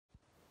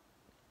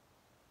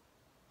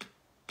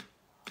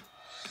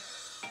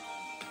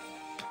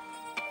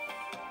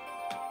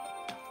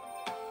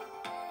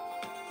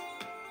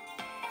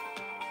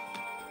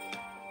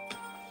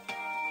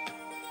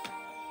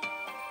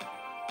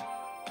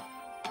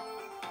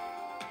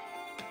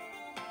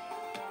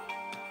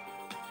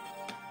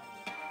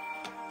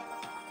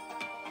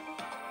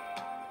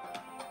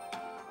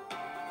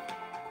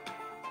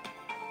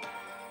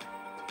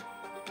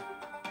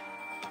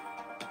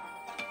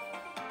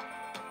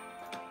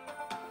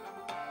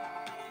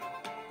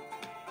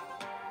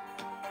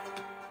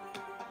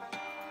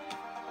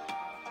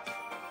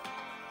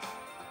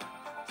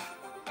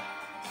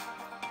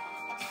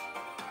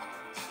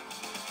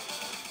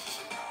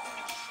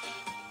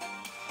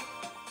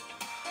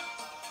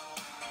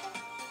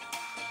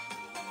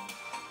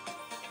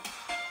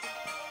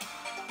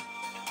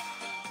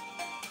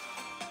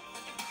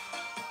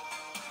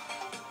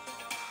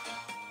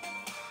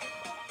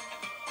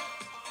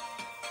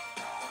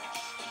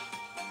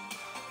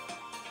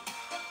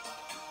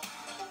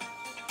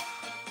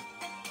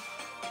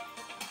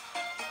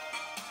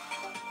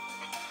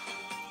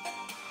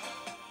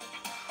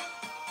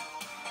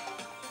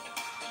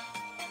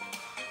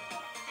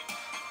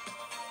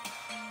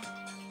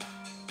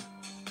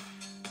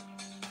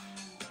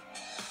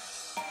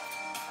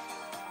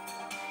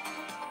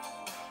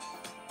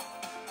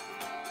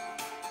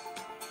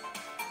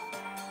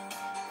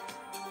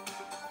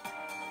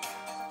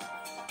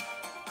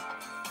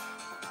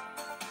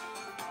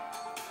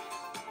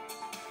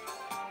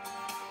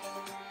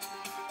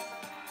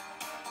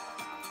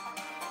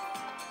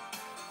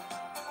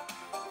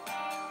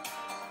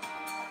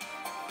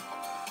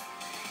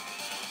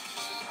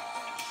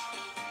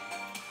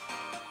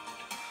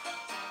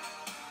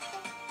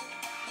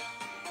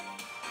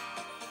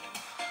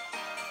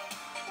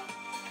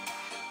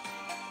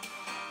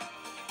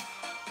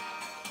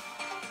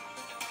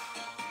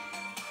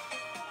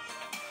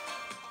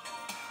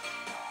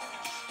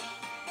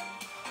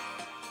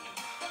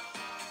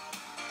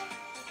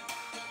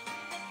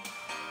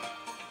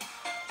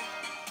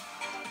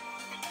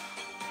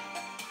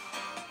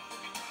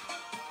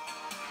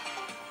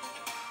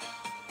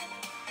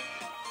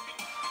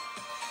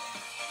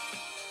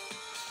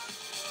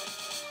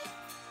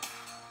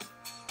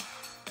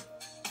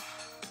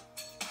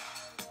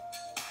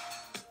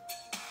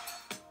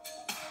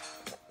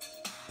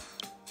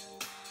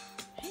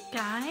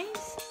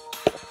Guys,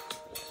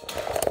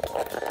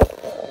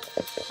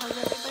 how's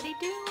everybody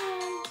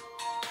doing?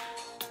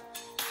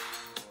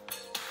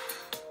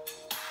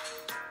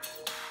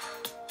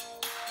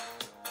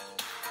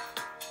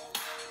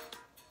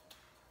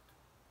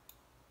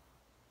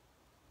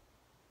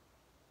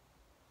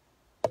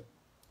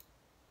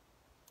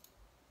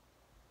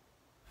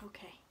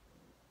 Okay,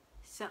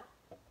 so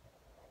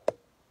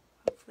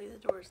hopefully the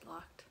door's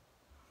locked.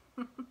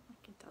 I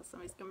can tell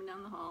somebody's coming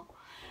down the hall.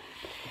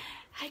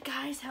 Hi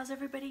guys, how's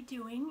everybody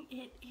doing?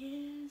 It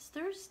is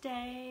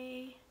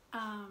Thursday.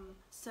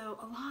 So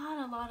a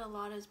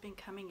lot has been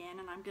coming in,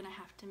 and I'm gonna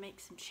have to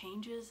make some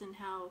changes in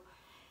how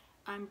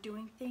I'm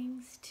doing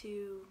things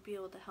to be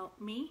able to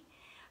help me.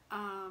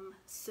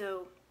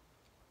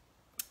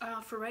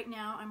 For right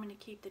now, I'm gonna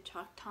keep the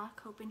Chalk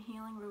Talk Hope and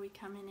Healing, where we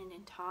come in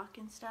and talk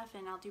and stuff,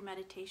 and I'll do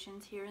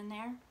meditations here and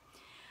there.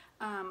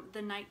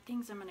 The night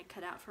things I'm gonna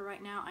cut out for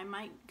right now. I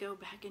might go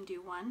back and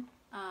do one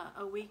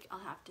a week. I'll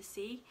have to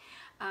see.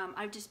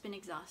 I've just been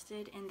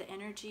exhausted, and the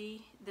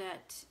energy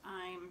that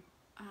I'm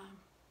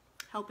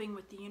helping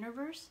with the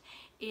universe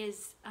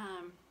is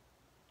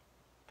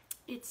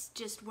it's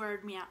just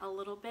weared me out a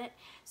little bit,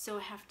 so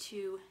I have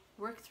to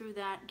work through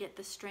that, get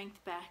the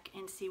strength back,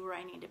 and see where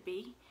I need to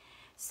be.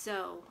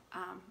 So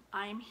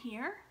I'm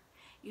here.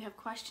 You have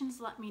questions,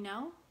 let me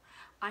know.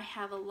 I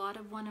have a lot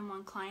of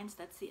one-on-one clients.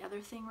 That's the other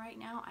thing right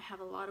now. I have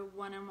a lot of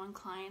one-on-one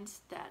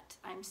clients that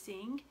I'm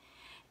seeing,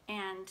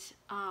 and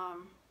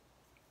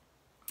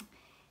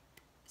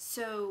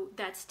so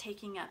that's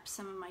taking up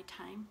some of my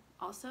time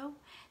also.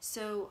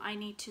 So I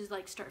need to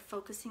start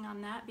focusing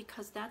on that,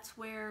 because that's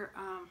where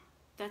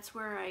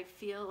I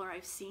feel, or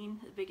I've seen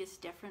the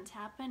biggest difference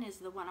happen, is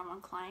the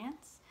one-on-one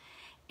clients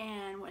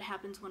and what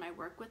happens when I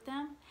work with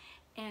them.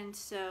 And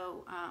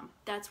so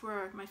that's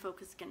where my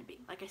focus is going to be.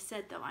 Like I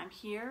said, though, I'm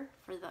here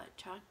for the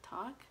Chalk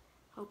Talk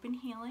Hope and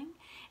Healing,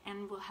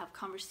 and we'll have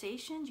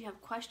conversations. You have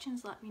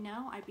questions, let me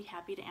know. I'd be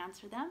happy to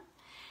answer them.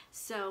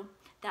 So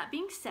that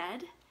being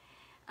said,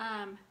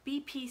 be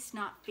peace,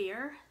 not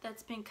fear.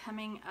 That's been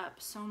coming up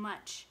so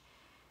much.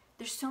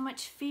 There's so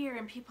much fear,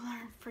 and people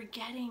aren't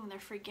forgetting. They're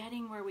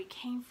forgetting where we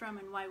came from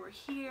and why we're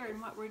here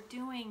and what we're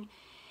doing,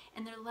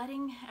 and they're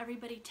letting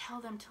everybody tell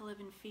them to live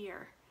in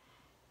fear.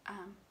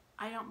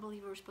 I don't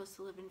believe we're supposed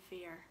to live in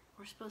fear.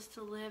 We're supposed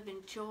to live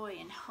in joy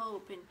and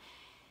hope and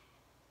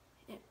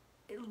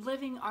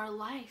living our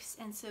lives.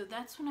 And so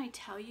that's when I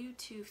tell you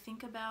to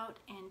think about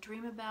and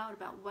dream about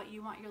what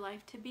you want your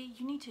life to be.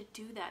 You need to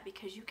do that,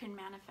 because you can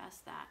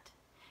manifest that.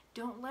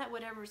 Don't let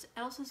whatever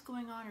else is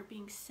going on or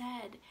being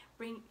said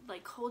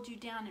hold you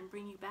down and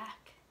bring you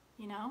back.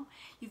 You know,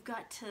 you've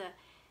got to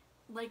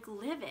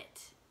live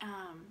it,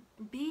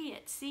 be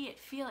it, see it,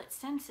 feel it,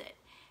 sense it.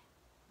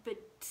 But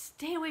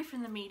stay away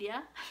from the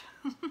media.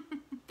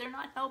 They're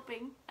not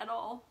helping at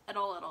all.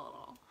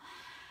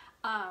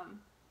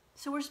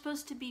 So we're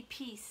supposed to be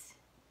peace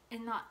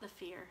and not the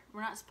fear.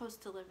 We're not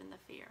supposed to live in the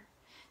fear.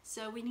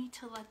 So we need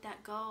to let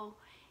that go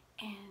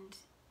and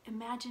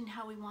imagine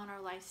how we want our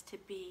lives to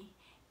be,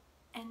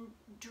 and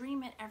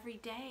dream it every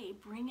day.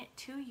 Bring it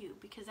to you,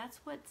 because that's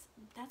what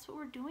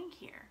we're doing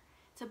here.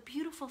 It's a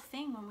beautiful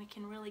thing when we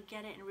can really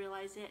get it and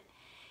realize it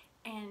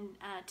and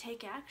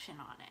take action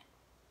on it.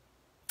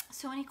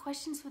 So any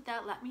questions with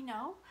that, let me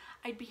know.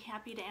 I'd be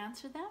happy to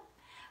answer them.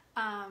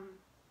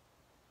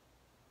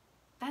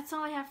 That's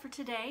all I have for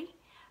today.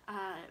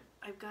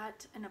 I've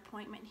got an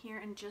appointment here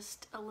in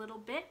just a little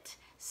bit,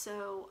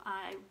 so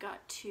I've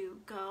got to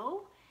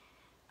go.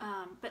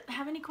 But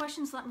have any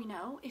questions, let me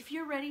know. If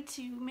you're ready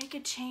to make a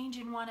change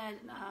and want to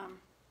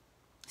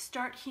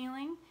start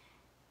healing,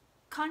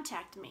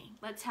 contact me.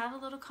 Let's have a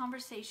little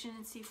conversation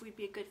and see if we'd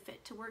be a good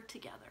fit to work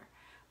together.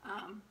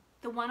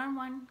 The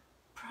one-on-one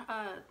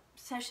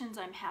sessions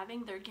I'm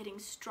having, they're getting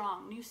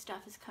strong. New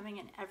stuff is coming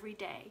in every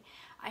day.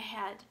 I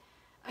had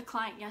a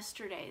client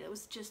yesterday that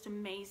was just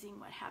amazing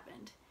what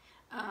happened.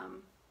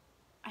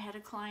 I had a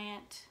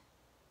client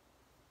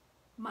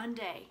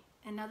Monday,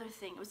 another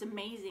thing. It was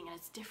amazing, and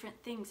it's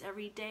different things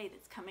every day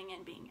that's coming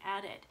in, being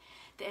added.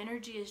 The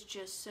energy is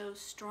just so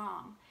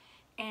strong,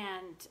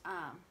 and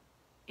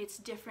it's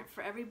different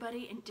for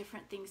everybody, and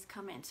different things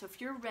come in. So if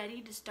you're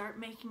ready to start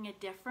making a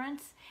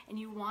difference and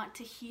you want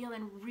to heal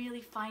and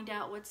really find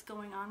out what's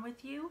going on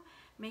with you,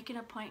 make an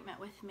appointment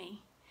with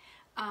me.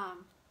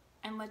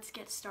 And let's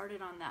get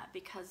started on that,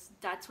 because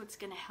that's what's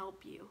going to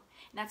help you.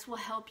 And that's what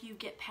will help you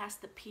get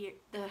past the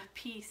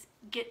peace,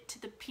 get to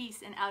the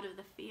peace and out of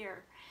the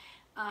fear.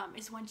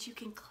 Is once you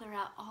can clear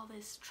out all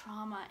this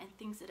trauma and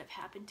things that have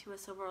happened to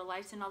us over our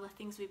lives, and all the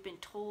things we've been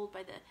told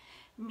by the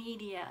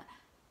media.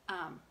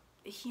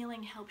 The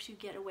healing helps you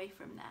get away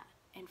from that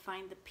and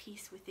find the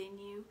peace within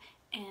you,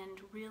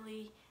 and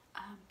really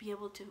be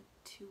able to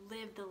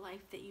live the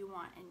life that you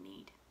want and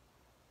need.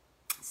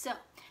 So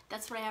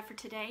that's what I have for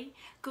today.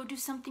 Go do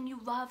something you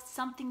love,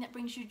 something that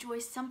brings you joy,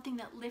 something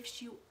that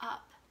lifts you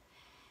up.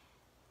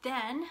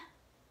 Then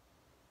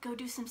go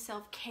do some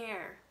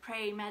self-care,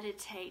 pray,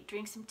 meditate,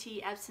 drink some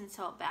tea, Epsom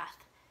salt bath.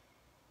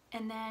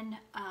 And then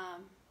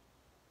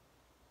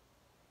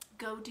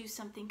Go do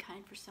something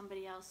kind for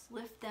somebody else.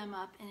 Lift them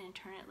up, and in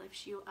turn it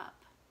lifts you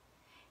up.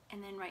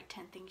 And then write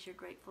 10 things you're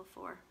grateful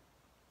for.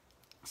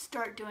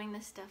 Start doing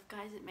this stuff,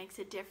 guys. It makes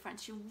a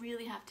difference. You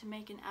really have to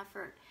make an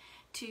effort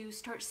to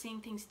start seeing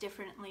things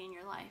differently in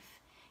your life.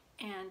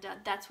 And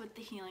that's what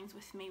the healings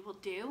with me will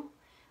do.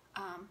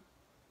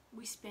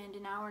 We spend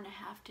 1.5 hours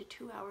to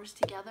 2 hours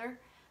together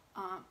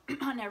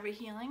on every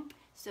healing.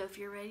 So if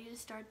you're ready to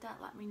start that,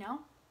 let me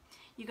know.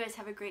 You guys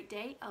have a great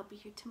day. I'll be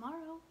here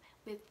tomorrow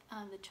with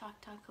the Chalk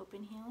Talk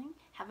Open Healing.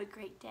 Have a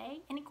great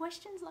day. Any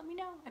questions, let me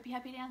know. I'd be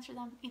happy to answer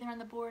them either on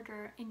the board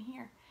or in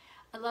here.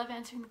 I love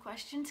answering the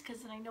questions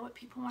because then I know what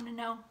people want to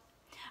know.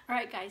 All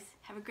right, guys.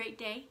 Have a great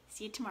day.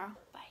 See you tomorrow.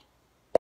 Bye.